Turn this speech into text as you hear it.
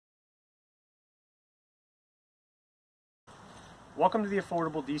Welcome to the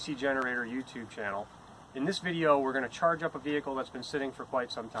Affordable DC Generator YouTube channel. In this video we're going to charge up a vehicle that's been sitting for quite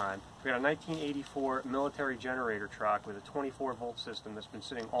some time. We got a 1984 military generator truck with a 24 volt system that's been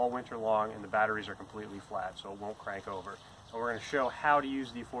sitting all winter long, and the batteries are completely flat so it won't crank over. So we're going to show how to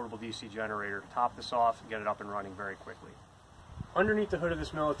use the Affordable DC Generator to top this off and get it up and running very quickly. Underneath the hood of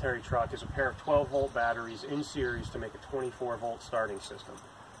this military truck is a pair of 12 volt batteries in series to make a 24 volt starting system.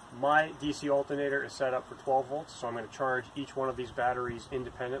 My DC alternator is set up for 12 volts, so I'm going to charge each one of these batteries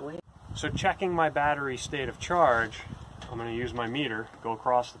independently. So checking my battery state of charge, I'm going to use my meter, go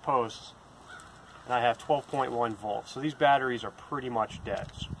across the posts, and I have 12.1 volts. So these batteries are pretty much dead.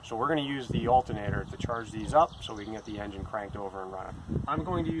 So we're going to use the alternator to charge these up so we can get the engine cranked over and running. I'm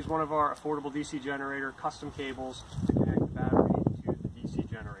going to use one of our Affordable DC Generator custom cables to connect the battery to the DC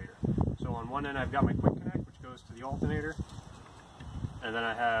generator. So on one end I've got my quick connect, which goes to the alternator. And then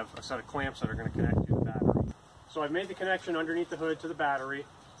I have a set of clamps that are going to connect to the battery. So I've made the connection underneath the hood to the battery.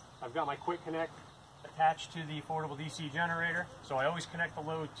 I've got my quick connect attached to the Affordable DC Generator. So I always connect the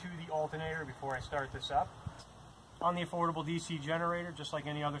load to the alternator before I start this up. On the Affordable DC Generator, just like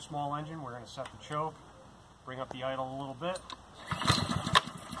any other small engine, we're going to set the choke, bring up the idle a little bit.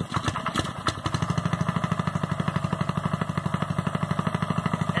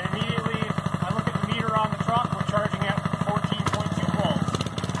 And immediately I look at the meter on the truck, we're charging at 14.2 volts.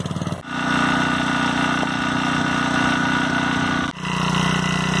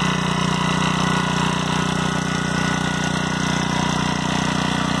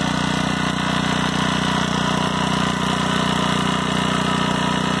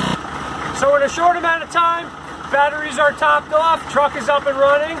 So in a short amount of time, batteries are topped off, truck is up and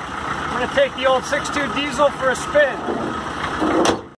running. I'm going to take the old 6.2 diesel for a spin.